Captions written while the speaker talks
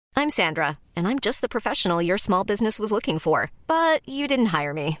I'm Sandra, and I'm just the professional your small business was looking for. But you didn't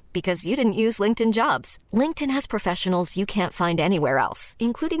hire me because you didn't use LinkedIn Jobs. LinkedIn has professionals you can't find anywhere else,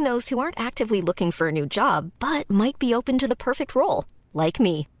 including those who aren't actively looking for a new job, but might be open to the perfect role, like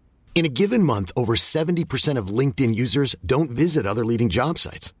me. In a given month, over 70% of LinkedIn users don't visit other leading job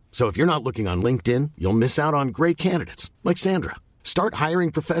sites. So if you're not looking on LinkedIn, you'll miss out on great candidates like Sandra. Start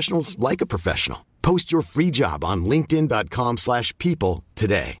hiring professionals like a professional. Post your free job on linkedin.com/people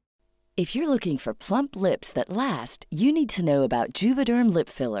today. If you're looking for plump lips that last, you need to know about Juvederm lip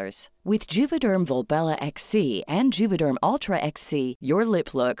fillers. With Juvederm Volbella XC and Juvederm Ultra XC, your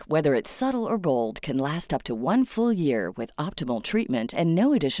lip look, whether it's subtle or bold, can last up to 1 full year with optimal treatment and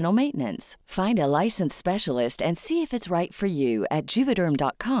no additional maintenance. Find a licensed specialist and see if it's right for you at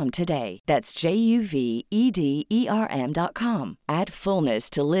Juvederm.com today. That's JUVEDERM.com. Add fullness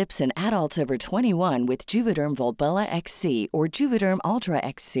to lips in adults over 21 with Juvederm Volbella XC or Juvederm Ultra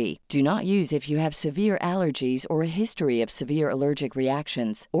XC. Do not use if you have severe allergies or a history of severe allergic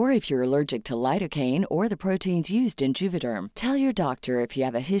reactions, or if you're allergic to lidocaine or the proteins used in Juvederm. Tell your doctor if you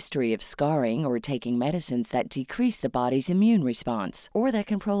have a history of scarring or taking medicines that decrease the body's immune response or that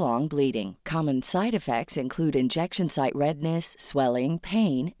can prolong bleeding. Common side effects include injection site redness, swelling,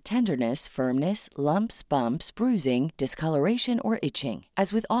 pain, tenderness, firmness, lumps, bumps, bruising, discoloration, or itching.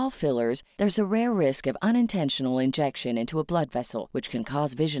 As with all fillers, there's a rare risk of unintentional injection into a blood vessel, which can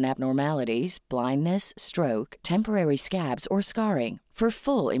cause vision abnormalities, blindness, stroke, temporary scabs, or scarring. For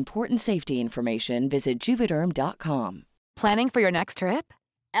full, important safety information, visit Juvederm.com. Planning for your next trip?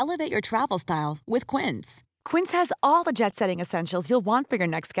 Elevate your travel style with Quince. Quince has all the jet-setting essentials you'll want for your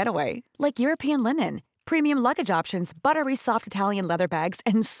next getaway, like European linen, premium luggage options, buttery soft Italian leather bags,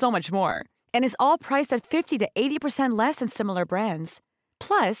 and so much more. And is all priced at 50 to 80% less than similar brands.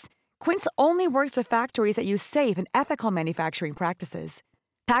 Plus, Quince only works with factories that use safe and ethical manufacturing practices.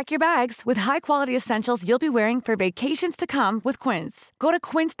 Pack your bags with high-quality essentials you'll be wearing for vacations to come with Quince. Go to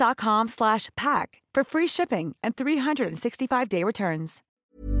quince.com/pack for free shipping and 365-day returns.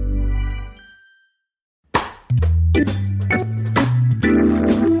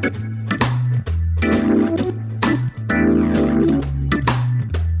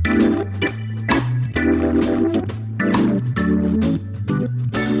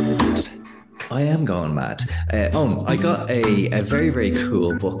 I am going mad. I got a very, very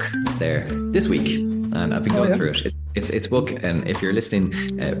cool book there this week, and I've been going through it. It's a book, and if you're listening,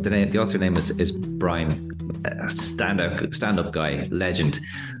 the author name is Brian, stand-up guy, legend,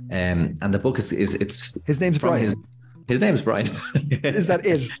 and the book is his name's Brian. His name's Brian. Is that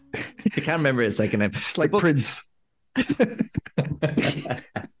it? I can't remember his second name. It's like Prince.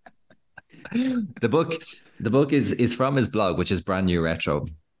 The book is from his blog, which is Brand New Retro.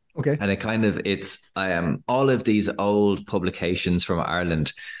 Okay. And it's all of these old publications from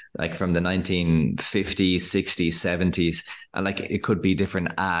Ireland, like from the 1950s, 60s, 70s, and like it could be different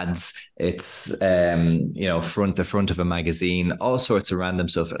ads. It's the front of a magazine, all sorts of random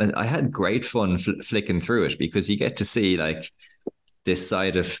stuff. And I had great fun flicking through it because you get to see like this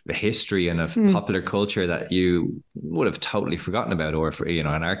side of history and of popular culture that you would have totally forgotten about, or in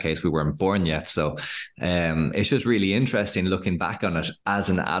our case, we weren't born yet. So it's just really interesting looking back on it as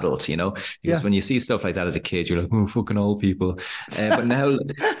an adult, because when you see stuff like that as a kid, you're like, oh, fucking old people. But now,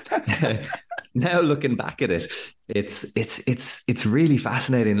 now looking back at it, it's really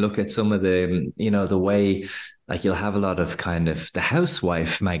fascinating. Look at some of the, the way, like you'll have a lot of kind of the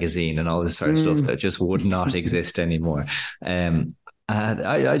Housewife magazine and all this sort of stuff that just would not exist anymore. And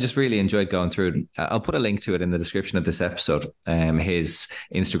I just really enjoyed going through it. I'll put a link to it in the description of this episode, his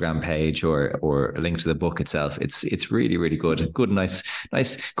Instagram page or a link to the book itself. It's really, really good. Good, nice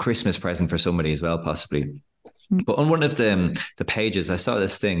Christmas present for somebody as well, possibly. But on one of the pages, I saw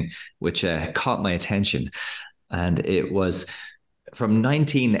this thing which caught my attention, and it was from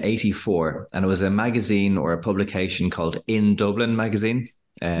 1984, and it was a magazine or a publication called In Dublin magazine.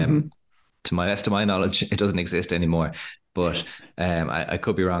 To my best of my knowledge, it doesn't exist anymore. But I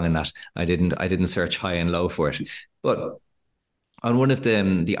could be wrong in that. I didn't search high and low for it. But on one of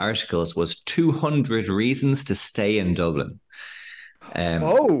the articles was 200 reasons to stay in Dublin.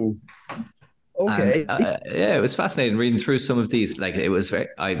 Okay. It was fascinating reading through some of these. Like it was very,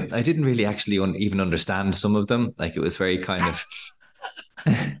 I didn't really actually even understand some of them. Like it was very kind of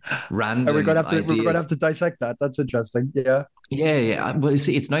random. We're going to have to dissect that. That's interesting. Yeah. Yeah. Well, you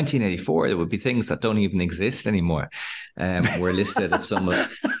see, it's 1984. There would be things that don't even exist anymore. We're listed as some of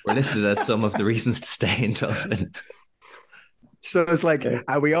the reasons to stay in Dublin. So it's like,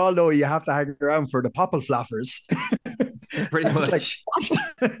 we all know you have to hang around for the popple flappers. Pretty much. Like,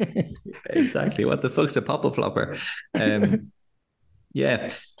 exactly. What the fuck's a popple flopper?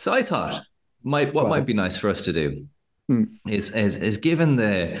 Yeah. So I thought what might be nice for us to do Mm. is given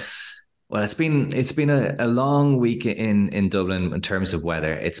the well, it's been a long week in Dublin in terms of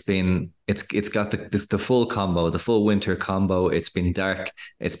weather. It's got the full combo, the full winter combo. It's been dark,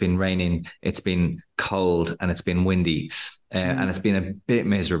 it's been raining, it's been cold, and it's been windy. And it's been a bit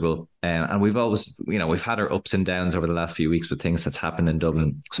miserable. And we've always, we've had our ups and downs over the last few weeks with things that's happened in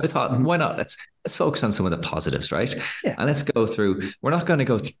Dublin. So I thought, why not? Let's focus on some of the positives, right? Yeah. And let's go through. We're not going to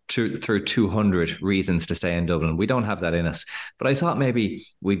go through 200 reasons to stay in Dublin. We don't have that in us. But I thought maybe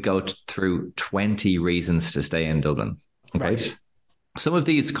we'd go through 20 reasons to stay in Dublin. Okay. Right. Some of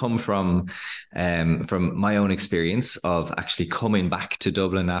these come from my own experience of actually coming back to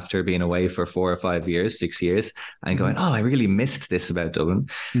Dublin after being away for 4 or 5 years, 6 years, and going, oh, I really missed this about Dublin.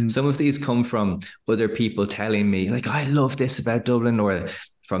 Some of these come from other people telling me, like, I love this about Dublin, or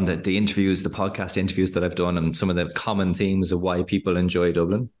from the interviews, the podcast interviews that I've done, and some of the common themes of why people enjoy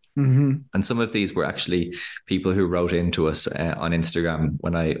Dublin. And some of these were actually people who wrote into us on Instagram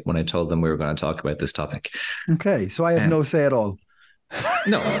when I told them we were going to talk about this topic. Okay, so I have no say at all.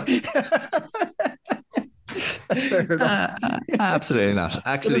 No. That's fair enough. Absolutely not.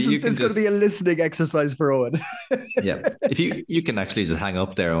 Actually, so this is going to be a listening exercise for Eoin. Yeah. If you can actually just hang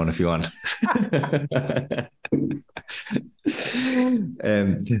up there, Eoin, if you want.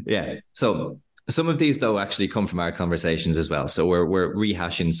 Yeah. So some of these, though, actually come from our conversations as well. So we're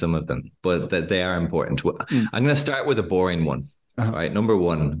rehashing some of them, but they are important. I'm going to start with a boring one. All right. Number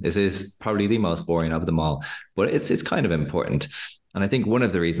one, this is probably the most boring of them all, but it's kind of important. And I think one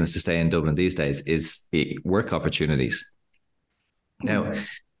of the reasons to stay in Dublin these days is the work opportunities. Now,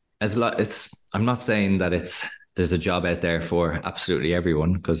 I'm not saying that there's a job out there for absolutely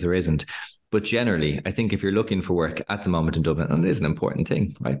everyone, because there isn't. But generally, I think if you're looking for work at the moment in Dublin, and it is an important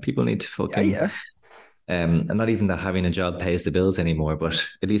thing, right? People need to fucking, and not even that having a job pays the bills anymore, but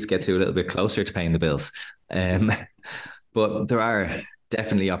at least gets you a little bit closer to paying the bills. But there are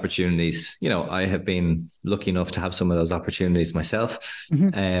definitely opportunities. I have been lucky enough to have some of those opportunities myself.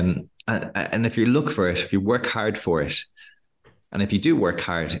 And if you look for it, if you work hard for it, and if you do work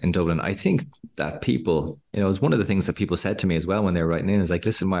hard in Dublin, I think that people, it's one of the things that people said to me as well when they were writing in, is like,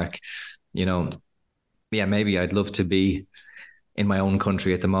 listen, Mark, maybe I'd love to be in my own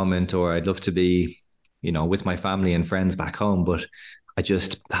country at the moment, or I'd love to be, with my family and friends back home, but I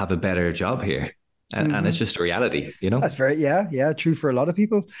just have a better job here. And it's just a reality, That's very, true for a lot of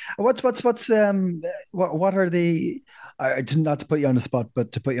people. What are the, not to put you on the spot,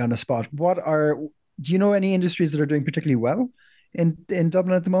 but to put you on the spot, do you know any industries that are doing particularly well in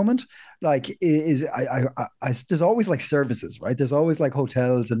Dublin at the moment? Like, there's always like services, right? There's always like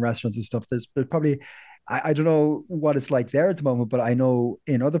hotels and restaurants and stuff. There's probably, I don't know what it's like there at the moment, but I know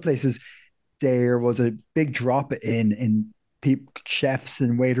in other places there was a big drop in chefs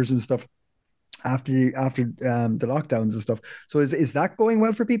and waiters and stuff after the lockdowns and stuff. So is that going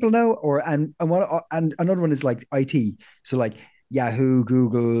well for people now? And another one is like IT. So like Yahoo,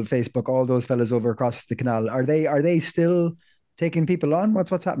 Google, Facebook, all those fellas over across the canal, are they still taking people on?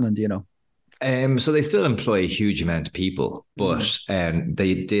 What's happening? Do you know? So they still employ a huge amount of people, but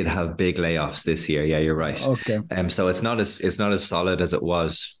they did have big layoffs this year. Yeah, you're right. Okay. So it's not as solid as it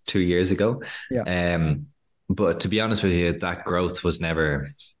was 2 years ago. Yeah. But to be honest with you, that growth was never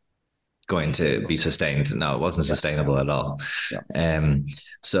going to be sustained. No, it wasn't sustainable at all. Yeah.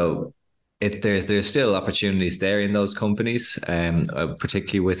 So there's still opportunities there in those companies,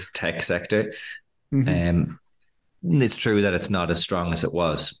 particularly with tech sector. It's true that it's not as strong as it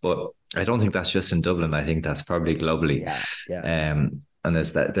was, but I don't think that's just in Dublin. I think that's probably globally. Yeah. And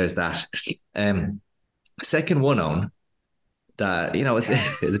there's that. Second one on that,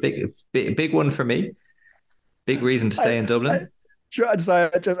 it's a big one for me. Big reason to stay in Dublin. Sure, I just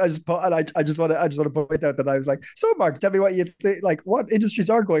want to point out that I was like, so Mark, tell me what you think, like what industries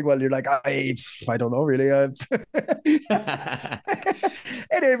are going well. You're like, I don't know really.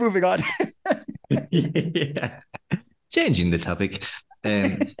 Anyway, moving on. Yeah. Changing the topic.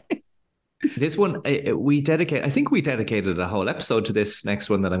 This one I think we dedicated a whole episode to this next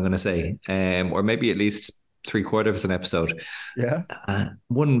one that I'm going to say, or maybe at least 3/4 of an episode. Yeah.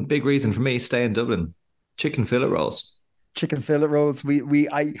 One big reason for me stay in Dublin: chicken fillet rolls. Chicken fillet rolls. We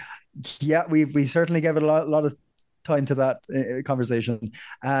certainly gave it a lot of time to that conversation.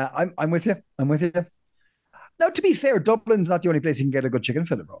 I'm with you. Now, to be fair, Dublin's not the only place you can get a good chicken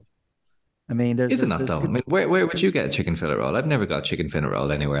fillet roll. I mean, is it not though? I mean, where would you get a chicken fillet roll? I've never got chicken fillet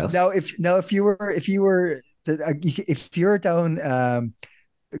roll anywhere else. If you're down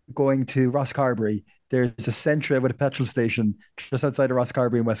going to Rosscarbery, there's a Centra with a petrol station just outside of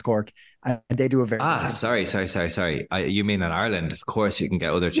Rosscarbery in West Cork, and they do a very good Ah, chicken. sorry. You mean in Ireland? Of course, you can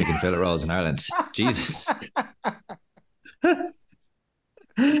get other chicken fillet rolls in Ireland. Jesus, of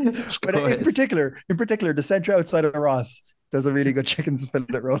But course. in particular, the Centra outside of Ross does a really good chicken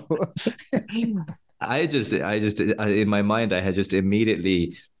fillet roll. In my mind, I had just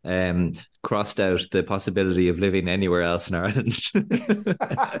immediately crossed out the possibility of living anywhere else in Ireland.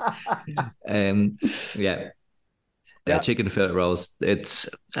 um, yeah, Yeah. chicken fillet rolls. I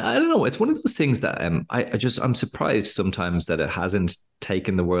don't know. It's one of those things that I'm surprised sometimes that it hasn't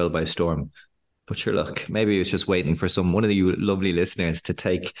taken the world by storm. But sure, look, maybe it's just waiting for one of you lovely listeners to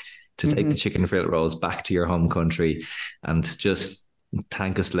take the chicken fillet rolls back to your home country and just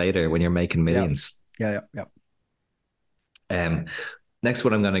thank us later when you're making millions. Yeah. Next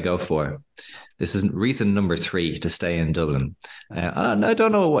one I'm going to go for. This is reason number 3 to stay in Dublin. And I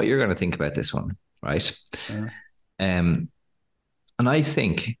don't know what you're going to think about this one, right? And I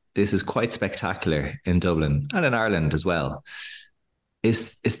think this is quite spectacular in Dublin and in Ireland as well.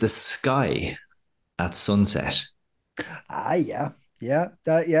 Is the sky at sunset? Yeah.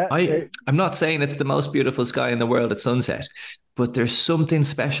 I'm not saying it's the most beautiful sky in the world at sunset, but there's something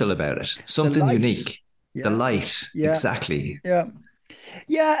special about it, something unique. Yeah. The light, exactly. Yeah.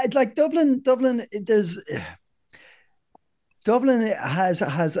 It's like Dublin. Dublin has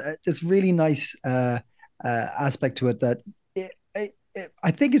this really nice aspect to it that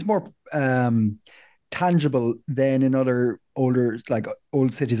I think is more tangible than in other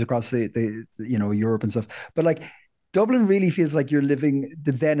old cities across the Europe and stuff. But like Dublin really feels like you're living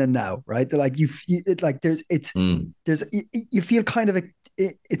the then and now, right? Like you feel kind of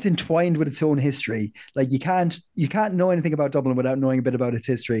it's entwined with its own history. Like you can't know anything about Dublin without knowing a bit about its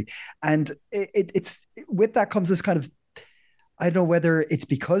history, and it's with that comes this kind of, I don't know whether it's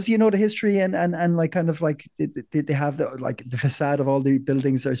because you know the history and like kind of like they have the facade of all the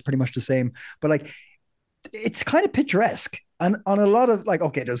buildings is pretty much the same, but like it's kind of picturesque. And on a lot of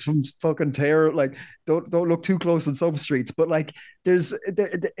okay, there's some fucking terror. Like, don't look too close on some streets, but like, there is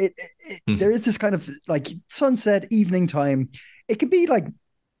this kind of like sunset evening time. It can be like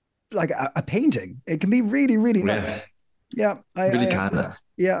a painting. It can be really, really nice. Yeah, I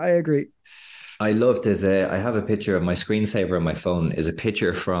agree. I love this. I have a picture of my screensaver on my phone. Is a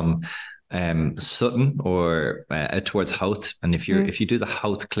picture from Sutton or out towards Howth, and if you do the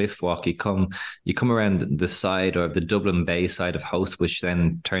Howth cliff walk, you come around the side or the Dublin Bay side of Howth, which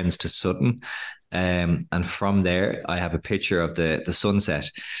then turns to Sutton, and from there I have a picture of the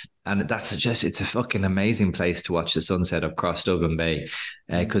sunset, and it's a fucking amazing place to watch the sunset across Dublin Bay,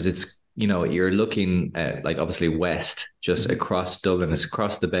 because it's you're looking at obviously west, just across Dublin. It's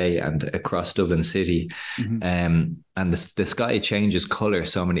across the bay and across Dublin city. And the sky changes color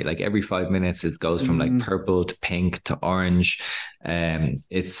so many, every 5 minutes it goes from purple to pink to orange.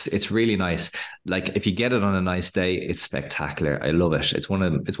 It's really nice. If you get it on a nice day, it's spectacular. I love it. It's one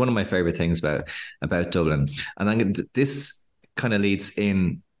of my favorite things about Dublin. And this kind of leads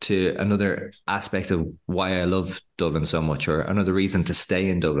in to another aspect of why I love Dublin so much, or another reason to stay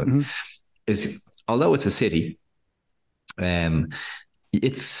in Dublin, is although it's a city,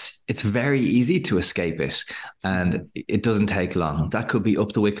 it's very easy to escape it, and it doesn't take long. That could be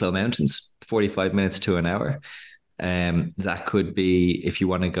up the Wicklow Mountains, 45 minutes to an hour. That could be, if you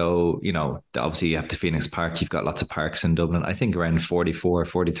want to go, obviously you have to Phoenix Park. You've got lots of parks in Dublin. I think around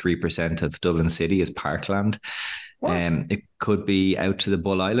 43% of Dublin city is parkland. It could be out to the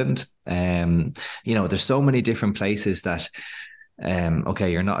Bull Island. There's so many different places that,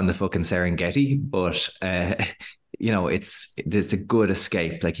 you're not in the fucking Serengeti, but it's a good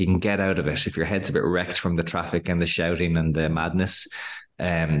escape. Like, you can get out of it if your head's a bit wrecked from the traffic and the shouting and the madness.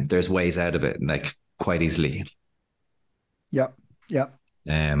 There's ways out of it, quite easily. Yeah.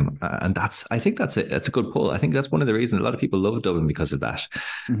 And I think that's a good pull. I think that's one of the reasons a lot of people love Dublin, because of that.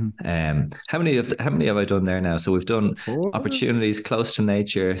 How many have I done there now? So we've done 4 opportunities, close to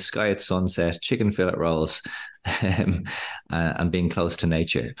nature, sky at sunset, chicken fillet rolls, and being close to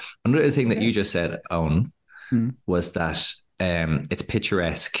nature. Another thing that you just said, Eoin, was that it's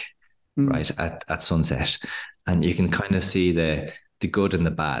picturesque, right, at sunset, and you can kind of see the good and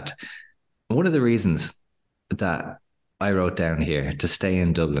the bad. One of the reasons that I wrote down here to stay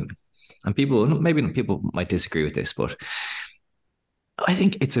in Dublin, and people might disagree with this, but I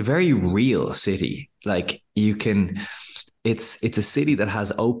think it's a very real city. It's a city that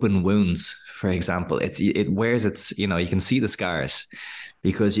has open wounds. For example, it wears its, you can see the scars,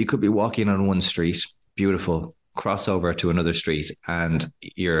 because you could be walking on one street, beautiful, cross over to another street, and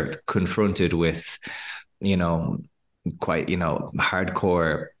you're confronted with, quite,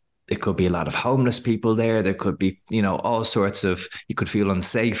 hardcore it could be a lot of homeless people there. There could be, all sorts of, you could feel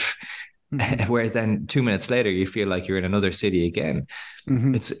unsafe. Mm-hmm. Where then 2 minutes later, you feel like you're in another city again.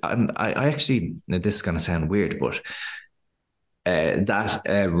 Mm-hmm. I actually, this is going to sound weird, but that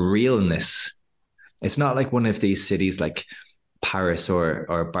realness, it's not like one of these cities like Paris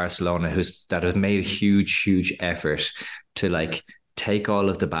or Barcelona that have made a huge effort to like take all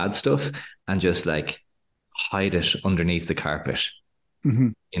of the bad stuff and just like hide it underneath the carpet. Mm-hmm.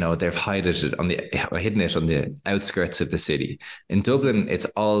 They've hidden it on the outskirts of the city. In Dublin, it's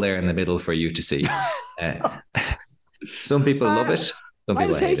all there in the middle for you to see. Some people love it. Some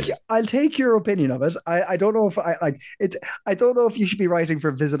people hate it. I'll take your opinion of it. I don't know if I like it. I don't know if you should be writing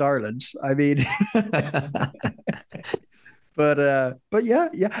for Visit Ireland. I mean, but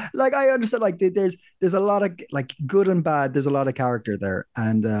yeah. Like I understand. Like there's a lot of like good and bad. There's a lot of character there,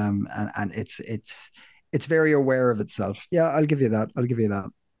 and it's very aware of itself. Yeah, I'll give you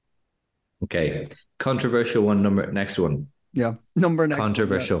that. Okay, controversial one. Next one. Yeah, number next.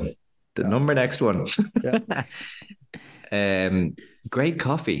 Controversial. One, yeah. The number next one. Yeah. Great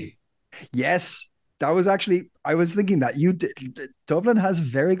coffee. Yes, that was actually. I was thinking that Dublin has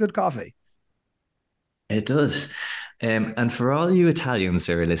very good coffee. It does. And for all you Italians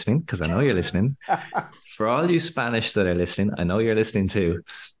that are listening, because I know you're listening, for all you Spanish that are listening, I know you're listening too.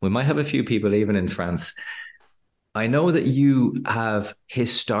 We might have a few people even in France. I know that you have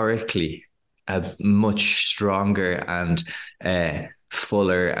historically a much stronger and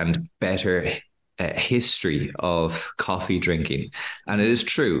fuller and better history of coffee drinking. And it is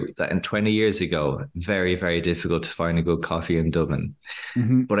true that in 20 years ago, very, very difficult to find a good coffee in Dublin.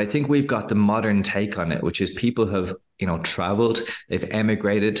 Mm-hmm. But I think we've got the modern take on it, which is people have, traveled, they've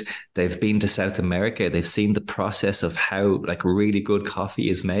emigrated, they've been to South America, they've seen the process of how like really good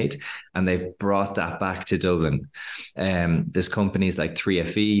coffee is made, and they've brought that back to Dublin. There's companies like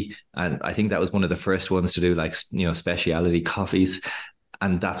 3FE, and I think that was one of the first ones to do like, specialty coffees.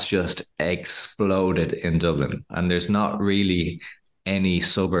 And that's just exploded in Dublin. And there's not really any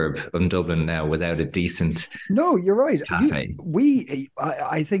suburb in Dublin now without a decent No, you're right. cafe.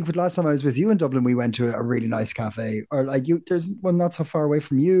 I think the last time I was with you in Dublin, we went to a really nice cafe, or like there's one not so far away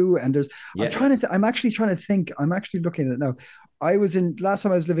from you. And Yeah. I'm actually trying to think. I'm actually looking at it now. Last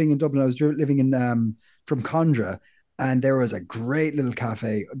time I was living in Dublin, I was living in from Condra, and there was a great little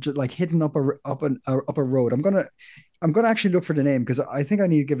cafe just like hidden up a road. I'm gonna actually look for the name because I think I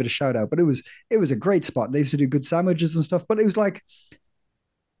need to give it a shout out. But it was a great spot. They used to do good sandwiches and stuff. But it was like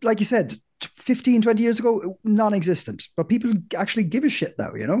you said, 15, 20 years ago, non-existent. But people actually give a shit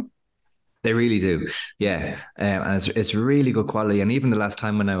now, They really do. Yeah. And it's really good quality. And even the last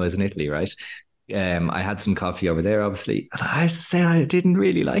time when I was in Italy, right? I had some coffee over there, obviously. And I have to say I didn't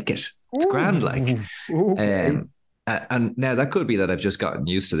really like it. It's grand, like. Okay. And now that could be that I've just gotten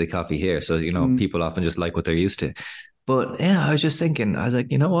used to the coffee here. So, people often just like what they're used to. But yeah, I was just thinking, I was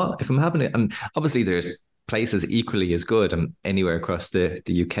like, you know what? If I'm having it, and obviously there's places equally as good and anywhere across the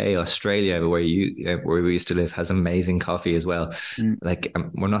UK, Australia, where we used to live has amazing coffee as well. Like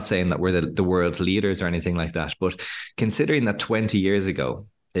we're not saying that we're the world's leaders or anything like that. But considering that 20 years ago,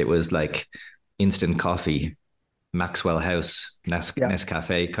 it was like instant coffee, Maxwell House,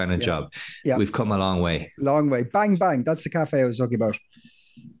 Nescafe kind of job. Yeah. We've come a long way. Long way. Bang, bang. That's the cafe I was talking about.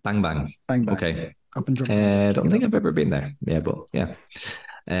 Bang, bang. Bang, bang. Okay. Up and I don't think I've ever been there. Yeah, but yeah.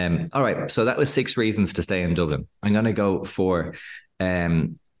 All right. So that was 6 reasons to stay in Dublin. I'm going to go for,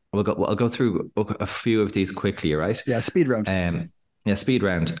 I'll go through a few of these quickly, right? Yeah, speed round. Speed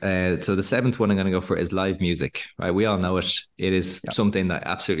round. So the 7th one I'm going to go for is live music, right? We all know it. It is something that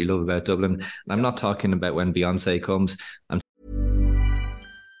I absolutely love about Dublin. And I'm not talking about when Beyonce comes.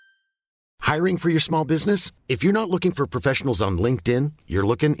 Hiring for your small business? If you're not looking for professionals on LinkedIn, you're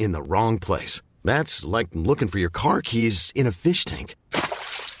looking in the wrong place. That's like looking for your car keys in a fish tank.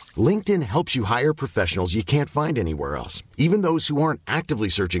 LinkedIn helps you hire professionals you can't find anywhere else, even those who aren't actively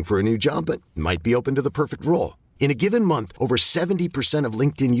searching for a new job but might be open to the perfect role. In a given month, over 70% of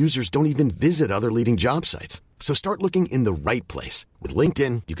LinkedIn users don't even visit other leading job sites. So start looking in the right place. With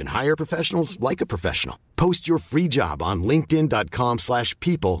LinkedIn, you can hire professionals like a professional. Post your free job on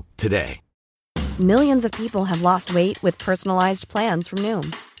linkedin.com/people today. Millions of people have lost weight with personalized plans from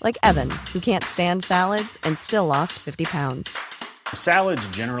Noom. Like Evan, who can't stand salads and still lost 50 pounds. Salads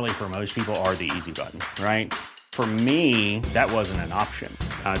generally for most people are the easy button, right? For me, that wasn't an option.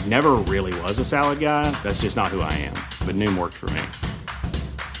 I never really was a salad guy. That's just not who I am. But Noom worked for me.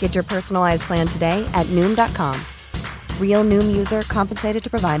 Get your personalized plan today at Noom.com. Real Noom user compensated to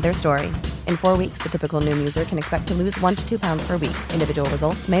provide their story. In 4 weeks, the typical Noom user can expect to lose 1 to 2 pounds per week. Individual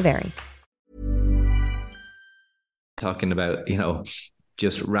results may vary. Talking about,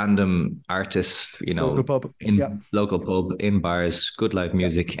 just random artists, Local pub. in local pub, in bars, good live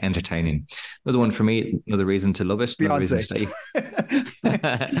music, entertaining. Another one for me, another reason to love it, another reason to stay.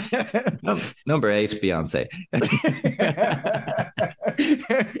 Number 8, Beyonce.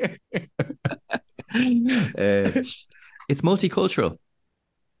 It's multicultural.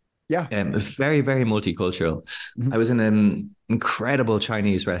 Yeah. Very, very multicultural. I was in an incredible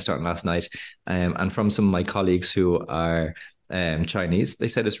Chinese restaurant last night, and from some of my colleagues who are Chinese, they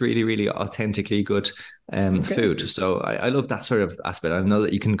said it's really, really authentically good food. So I love that sort of aspect. I know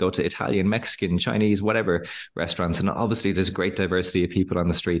that you can go to Italian, Mexican, Chinese, whatever restaurants, and obviously there's great diversity of people on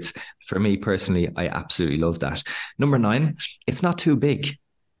the streets. For me personally, I absolutely love that. Number 9, it's not too big.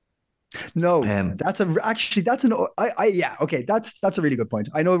 No, that's a really good point.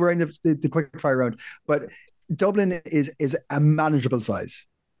 I know we're in the quick fire round, but Dublin is a manageable size.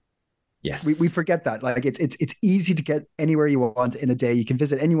 Yes, we forget that. Like it's easy to get anywhere you want in a day. You can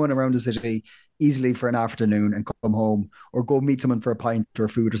visit anyone around the city easily for an afternoon and come home, or go meet someone for a pint or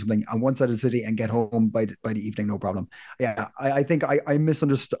food or something on one side of the city and get home by the evening, no problem. Yeah, I think I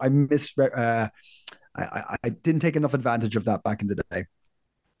misunderstood. I didn't take enough advantage of that back in the day.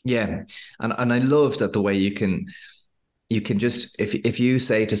 Yeah, and I love that the way you can just, if you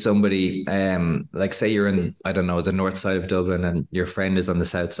say to somebody, like say you're in, I don't know, the north side of Dublin and your friend is on the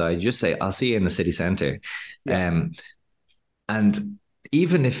south side, you just say, I'll see you in the city centre. Yeah. And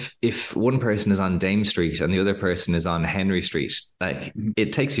even if one person is on Dame Street and the other person is on Henry Street, like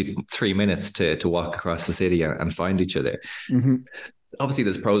it takes you 3 minutes to walk across the city and find each other. Obviously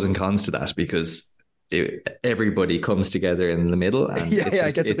there's pros and cons to that, because everybody comes together in the middle, and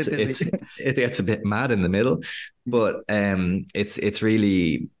it gets a bit mad in the middle, but it's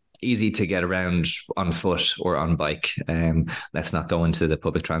really easy to get around on foot or on bike. Let's not go into the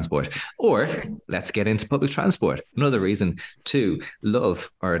public transport, or let's get into public transport. Another reason to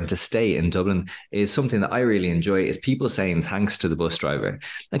love or to stay in Dublin is something that I really enjoy, is people saying thanks to the bus driver.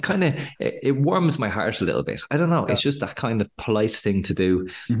 And kind of it warms my heart a little bit. I don't know. Yeah. It's just that kind of polite thing to do.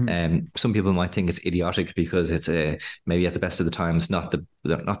 Some people might think it's idiotic because it's maybe at the best of the times not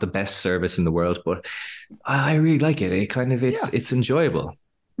the best service in the world, but I really like it. It's enjoyable.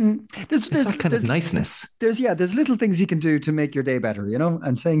 There's that kind of niceness. There's little things you can do to make your day better,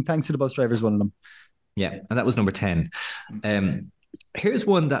 and saying thanks to the bus driver is one of them. Yeah, and that was number 10. Here's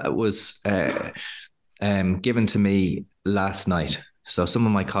one that was given to me last night. So some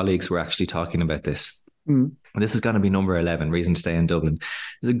of my colleagues were actually talking about this. This is going to be number 11, reason to stay in Dublin.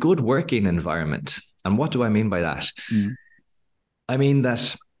 It's a good working environment. And what do I mean by that? I mean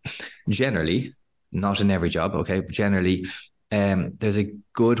that generally, not in every job, okay, generally, there's a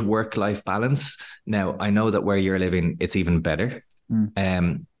good work-life balance. Now, I know that where you're living, it's even better.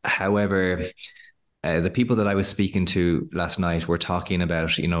 However, the people that I was speaking to last night were talking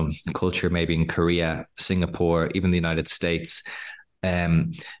about, culture maybe in Korea, Singapore, even the United States.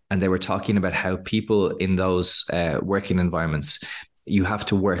 And they were talking about how people in those working environments, you have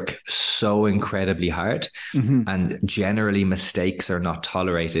to work so incredibly hard, and generally mistakes are not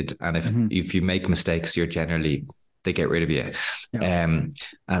tolerated. And if you make mistakes, they get rid of you. Yeah.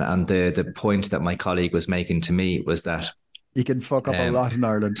 And the point that my colleague was making to me was that you can fuck up a lot in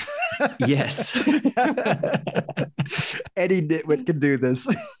Ireland. Yes. Any nitwit can do this.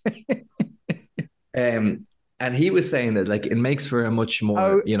 And he was saying that it makes for a much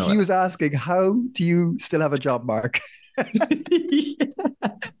more, He was asking, how do you still have a job, Mark?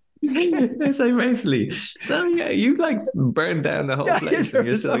 It's like basically, so yeah, you burned down the whole place and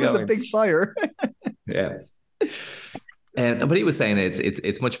you're still going. That was a big fire. Yeah. But he was saying that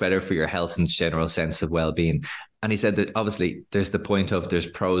it's much better for your health and general sense of well-being. And he said that obviously there's the point of there's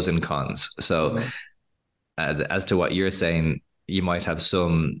pros and cons. So as to what you're saying, you might have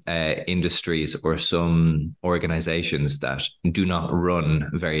some industries or some organizations that do not run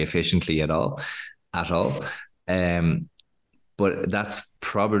very efficiently at all. But that's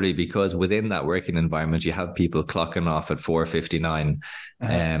probably because within that working environment, you have people clocking off at 4:59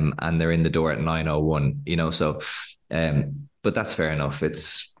 and they're in the door at 9:01, so, but that's fair enough.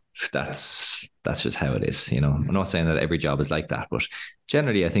 That's just how it is. I'm not saying that every job is like that, but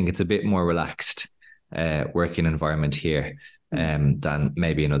generally I think it's a bit more relaxed working environment here than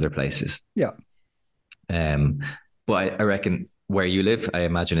maybe in other places. Yeah. But I reckon where you live, I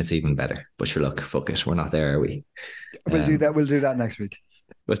imagine it's even better. But sure, look, fuck it. We're not there, are we? We'll do that. We'll do that next week.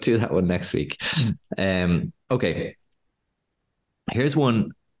 We'll do that one next week. Okay. Here's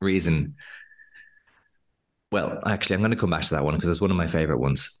one reason. Well, actually, I'm going to come back to that one because it's one of my favorite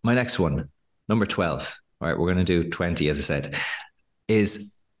ones. My next one, number 12. All right, we're going to do 20, as I said,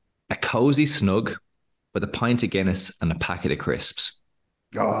 is a cozy snug with a pint of Guinness and a packet of crisps.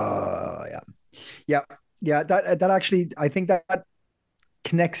 Oh yeah, yeah, yeah. That actually, I think that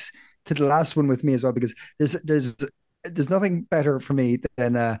connects to the last one with me as well, because there's nothing better for me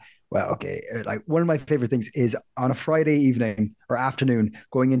than well, okay, like one of my favorite things is on a Friday evening or afternoon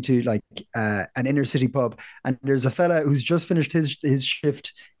going into like an inner city pub, and there's a fella who's just finished his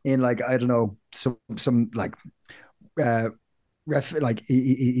shift in, like, I don't know, some like uh like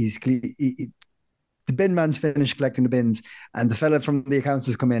the bin man's finished collecting the bins, and the fella from the accounts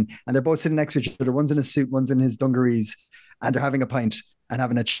has come in, and they're both sitting next to each other. One's in a suit, one's in his dungarees, and they're having a pint and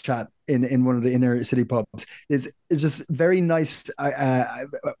having a chat in one of the inner city pubs. It's just very nice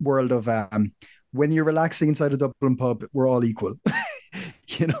world of when you're relaxing inside a Dublin pub, we're all equal,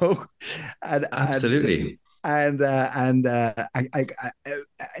 you know, and Absolutely.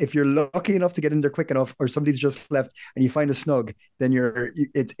 if you're lucky enough to get in there quick enough, or somebody's just left and you find a snug, then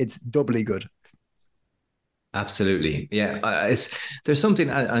it's doubly good. Absolutely. Yeah. There's something,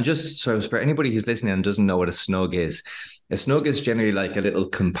 and just sort of for anybody who's listening and doesn't know what a snug is generally like a little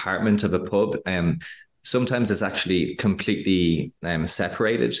compartment of a pub. Sometimes it's actually completely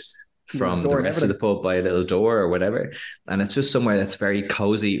separated from the rest of the pub by a little door or whatever. And it's just somewhere that's very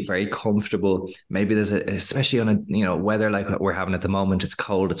cozy, very comfortable. Maybe especially on a, weather like what we're having at the moment, it's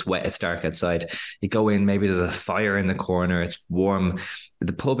cold, it's wet, it's dark outside. You go in, maybe there's a fire in the corner, it's warm.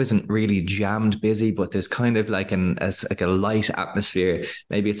 The pub isn't really jammed busy, but there's kind of like a light atmosphere.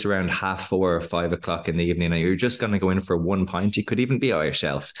 Maybe it's around 4:30 or 5 o'clock in the evening, and you're just going to go in for one pint. You could even be by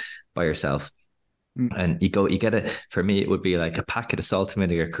yourself. And you get it. For me, it would be like a packet of salt and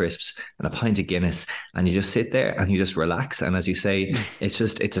vinegar crisps and a pint of Guinness, and you just sit there and you just relax. And as you say, it's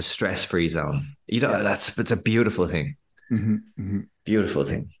a stress-free zone. It's a beautiful thing. Mm-hmm, mm-hmm. Beautiful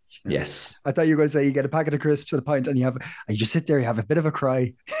thing. Yes. I thought you were going to say you get a packet of crisps and a pint, and you just sit there, you have a bit of a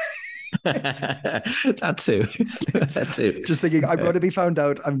cry. That too. That too. Just thinking, I'm going to be found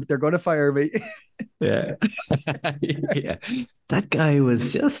out. They're going to fire me. Yeah. Yeah. That guy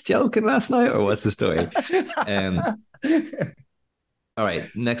was just joking last night, or what's the story? All right.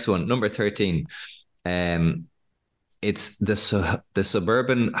 Next one, number 13. It's the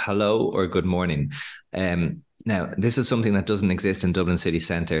suburban hello or good morning. Now, this is something that doesn't exist in Dublin city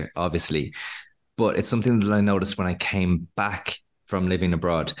centre, obviously, but it's something that I noticed when I came back from living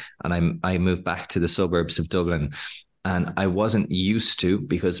abroad, and I moved back to the suburbs of Dublin, and I wasn't used to,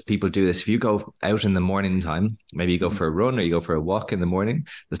 because people do this. If you go out in the morning time, maybe you go for a run or you go for a walk in the morning,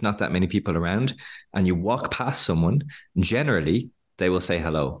 there's not that many people around, and you walk past someone, generally they will say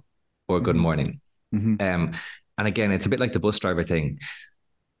hello or good morning. Mm-hmm. And again, it's a bit like the bus driver thing.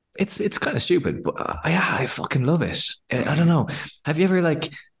 It's kind of stupid, but I fucking love it. I don't know. Have you ever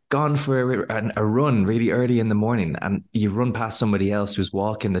gone for a run really early in the morning, and you run past somebody else who's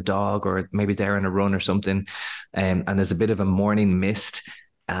walking the dog, or maybe they're in a run or something, and there's a bit of a morning mist,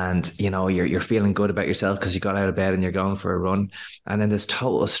 and you're feeling good about yourself because you got out of bed and you're going for a run, and then this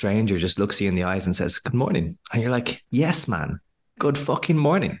total stranger just looks you in the eyes and says good morning, and you're like, yes man, good fucking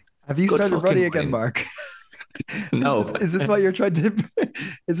morning. Have you started running again, Mark? No. Is this what you're trying to?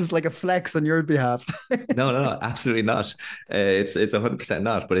 Is this like a flex on your behalf? No, absolutely not. It's 100%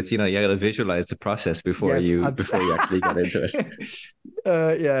 not. But it's you got to visualize the process before you actually get into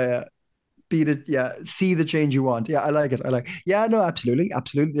it. Yeah. Beat it. Yeah. See the change you want. Yeah, I like it. Yeah, no, absolutely.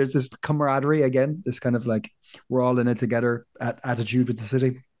 There's this camaraderie again. This kind of like we're all in it together attitude with the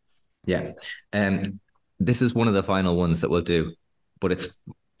city. Yeah. This is one of the final ones that we'll do, but it's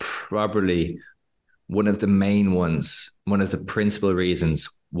probably one of the main ones, one of the principal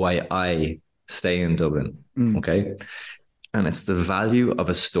reasons why I stay in Dublin. Okay. And it's the value of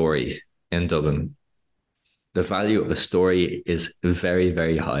a story in Dublin. The value of a story is very,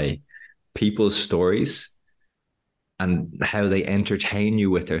 very high. People's stories and how they entertain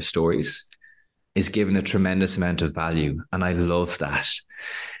you with their stories is given a tremendous amount of value. And I love that.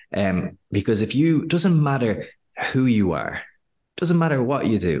 Because doesn't matter who you are, doesn't matter what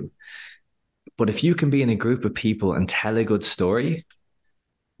you do, but if you can be in a group of people and tell a good story,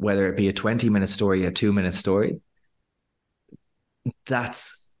 whether it be a 20-minute story, a 2-minute story,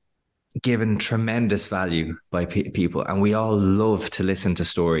 that's given tremendous value by people. And we all love to listen to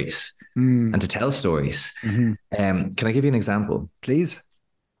stories and to tell stories. Mm-hmm. Can I give you an example? Please.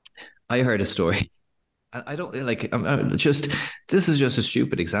 I heard a story. I don't this is just a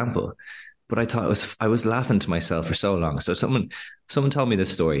stupid example, but I thought I was laughing to myself for so long. So someone told me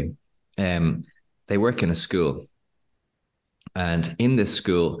this story. They work in a school, and in this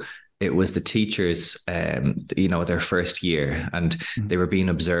school, it was the teachers, their first year, and they were being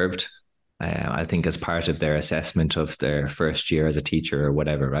observed, I think as part of their assessment of their first year as a teacher or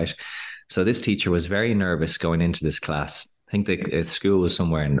whatever, right? So this teacher was very nervous going into this class, think the school was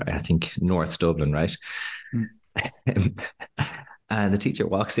somewhere in, I think, North Dublin, right? Mm. And the teacher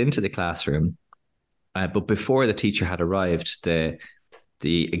walks into the classroom, but before the teacher had arrived, the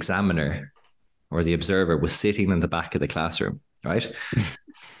examiner or the observer was sitting in the back of the classroom, right?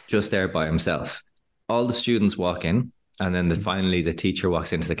 Just there by himself. All the students walk in, and then finally the teacher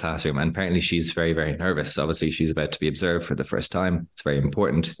walks into the classroom, and apparently she's very, very nervous. Obviously, she's about to be observed for the first time. It's very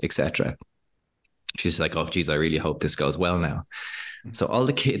important, etc. She's like, oh, geez, I really hope this goes well now. So all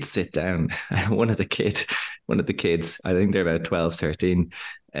the kids sit down. One of the kids, I think they're about 12, 13,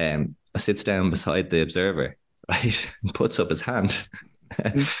 sits down beside the observer, right? And puts up his hand.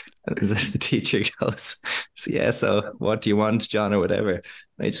 And the teacher goes, so what do you want, John, or whatever?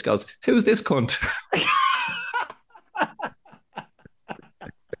 And he just goes, who's this cunt?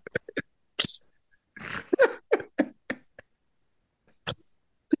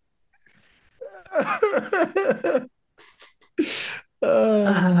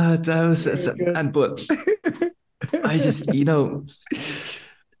 But I just,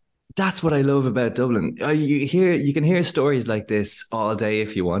 that's what I love about Dublin. You can hear stories like this all day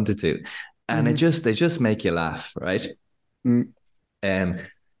if you wanted to, and they just make you laugh, right? And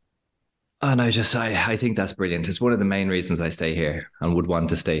I think that's brilliant. It's one of the main reasons I stay here and would want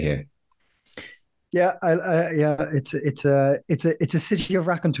to stay here. Yeah, it's a city of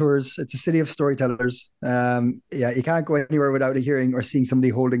raconteurs. It's a city of storytellers. You can't go anywhere without hearing or seeing somebody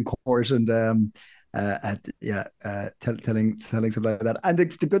holding court and telling something like that. And the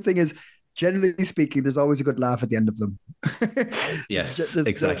good thing is, generally speaking, there's always a good laugh at the end of them. Yes,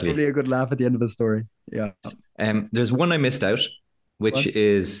 exactly. There's probably a good laugh at the end of a story. Yeah. There's one I missed out, which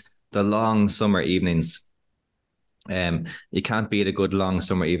is the long summer evenings. You can't beat a good long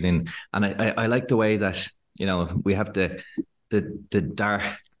summer evening, and I like the way that we have the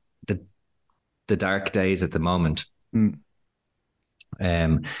dark days at the moment.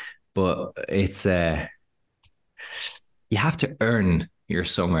 But it's you have to earn your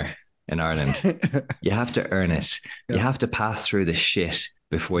summer in Ireland. You have to earn it. Yeah. You have to pass through the shit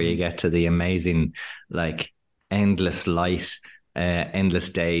before you get to the amazing, like, endless light. Endless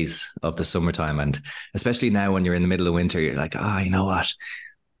days of the summertime, and especially now when you're in the middle of winter, you're like, you know what?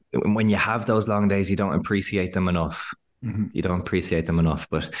 When you have those long days, you don't appreciate them enough. You don't appreciate them enough,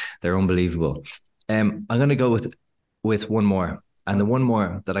 but they're unbelievable. I'm going to go with one more, and the one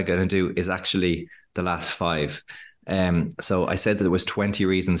more that I'm going to do is actually the last 5. So I said that there was 20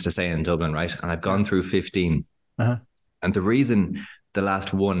 reasons to stay in Dublin, right? And I've gone through 15, and the reason the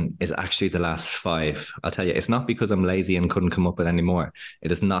last one is actually the last 5. I'll tell you, it's not because I'm lazy and couldn't come up with any more.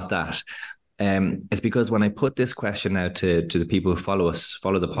 It is not that. It's because when I put this question out to the people who follow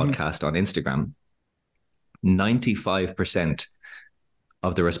the podcast on Instagram, 95%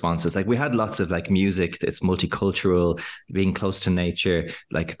 of the responses, like, we had lots of, like, music that's multicultural, being close to nature,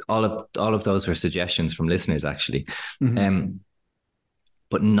 like all of those were suggestions from listeners, actually.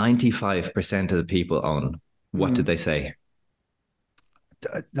 But 95% of the people own. What did they say?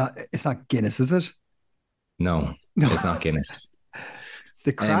 It's not Guinness, is it? No, it's not Guinness.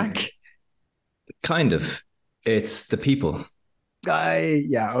 The crack? Kind of. It's the people. Okay.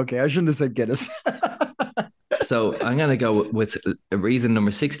 I shouldn't have said Guinness. So I'm going to go with reason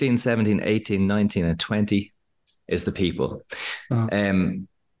number 16, 17, 18, 19, and 20 is the people. And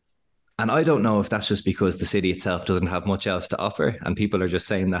I don't know if that's just because the city itself doesn't have much else to offer and people are just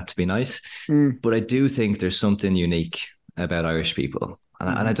saying that to be nice. But I do think there's something unique about Irish people.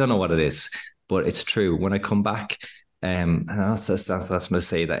 And I don't know what it is, but it's true. When I come back, and that's going to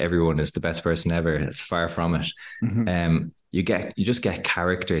say that everyone is the best person ever. It's far from it. You just get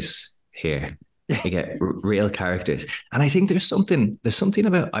characters here. You get real characters. And I think there's something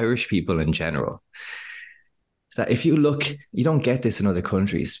about Irish people in general that if you look, you don't get this in other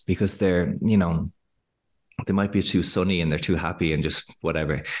countries because they're, they might be too sunny and they're too happy and just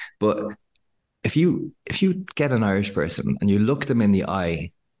whatever. But if you get an Irish person and you look them in the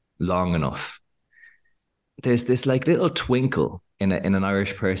eye long enough, there's this, like, little twinkle in an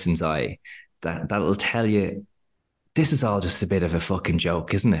Irish person's eye that'll tell you this is all just a bit of a fucking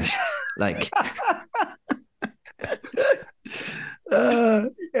joke, isn't it? Like,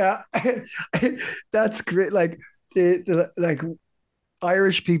 yeah, that's great. Like, like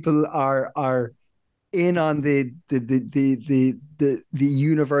Irish people are in on the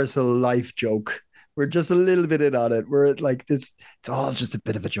universal life joke. We're just a little bit in on it. We're like this. It's all just a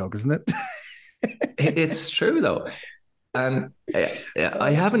bit of a joke, isn't it? It's true though, and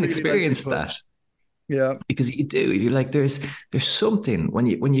I haven't really experienced that. Yeah, because you do. You're like, there's something when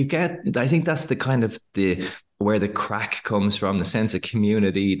you get. I think that's the kind of where the crack comes from, the sense of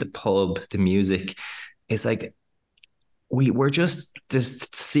community, the pub, the music. It's like there's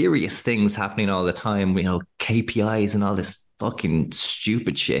serious things happening all the time, KPIs and all this fucking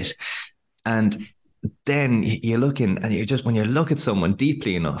stupid shit. And then you look in and when you look at someone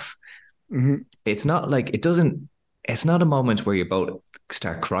deeply enough, it's not like it's not a moment where you both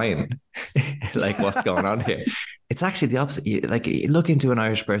start crying, like what's going on here. It's actually the opposite. You look into an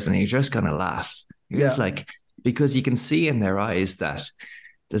Irish person and you're just going to laugh. You're just like, because you can see in their eyes that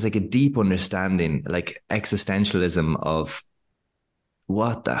there's like a deep understanding, like existentialism of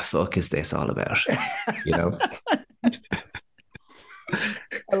what the fuck is this all about,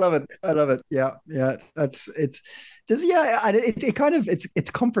 I love it. Yeah. It's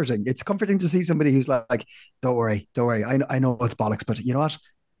comforting. It's comforting to see somebody who's like, don't worry. I know it's bollocks, but you know what?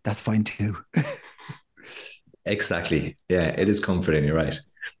 That's fine too. Exactly. Yeah, it is comforting. You're right.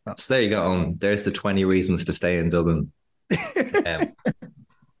 So there you go. Eoin. There's the 20 reasons to stay in Dublin.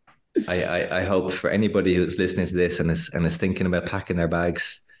 I hope for anybody who's listening to this and is thinking about packing their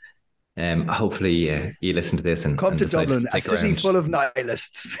bags, hopefully you listen to this and come to Dublin, to a city around. full of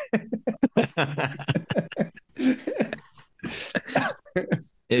nihilists.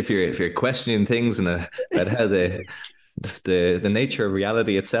 If you're questioning things and about how the nature of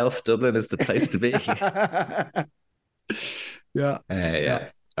reality itself, Dublin is the place to be. Yeah.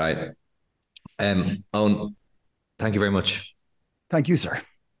 All right. Eoin, thank you very much. Thank you, sir.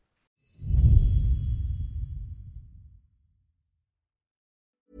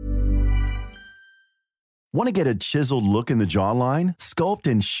 Want to get a chiseled look in the jawline? Sculpt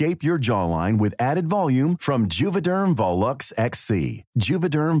and shape your jawline with added volume from Juvederm Volux XC.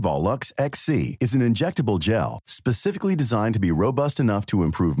 Juvederm Volux XC is an injectable gel specifically designed to be robust enough to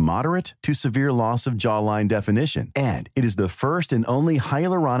improve moderate to severe loss of jawline definition. And it is the first and only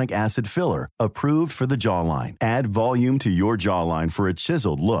hyaluronic acid filler approved for the jawline. Add volume to your jawline for a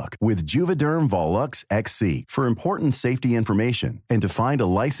chiseled look with Juvederm Volux XC. For important safety information and to find a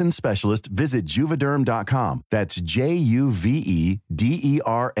licensed specialist, visit juvederm.com. That's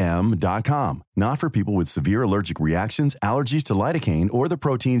JUVEDERM.com. Not for people with severe allergic reactions, allergies to lidocaine, or the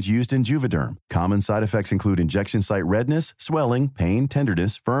proteins used in Juvederm. Common side effects include injection site redness, swelling, pain,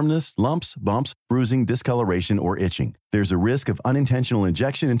 tenderness, firmness, lumps, bumps, bruising, discoloration, or itching. There's a risk of unintentional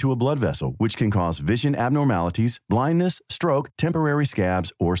injection into a blood vessel, which can cause vision abnormalities, blindness, stroke, temporary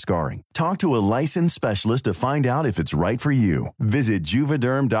scabs, or scarring. Talk to a licensed specialist to find out if it's right for you. Visit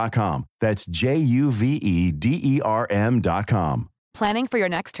Juvederm.com. That's JUVEDERM.com. Planning for your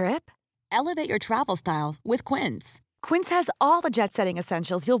next trip? Elevate your travel style with Quince. Quince has all the jet-setting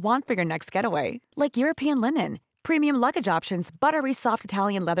essentials you'll want for your next getaway, like European linen, premium luggage options, buttery soft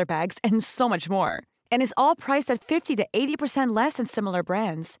Italian leather bags, and so much more. And is all priced at 50 to 80% less than similar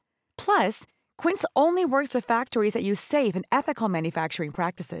brands. Plus, Quince only works with factories that use safe and ethical manufacturing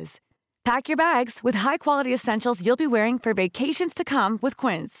practices. Pack your bags with high-quality essentials you'll be wearing for vacations to come with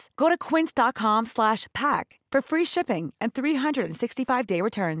Quince. Go to quince.com/pack for free shipping and 365-day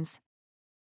returns.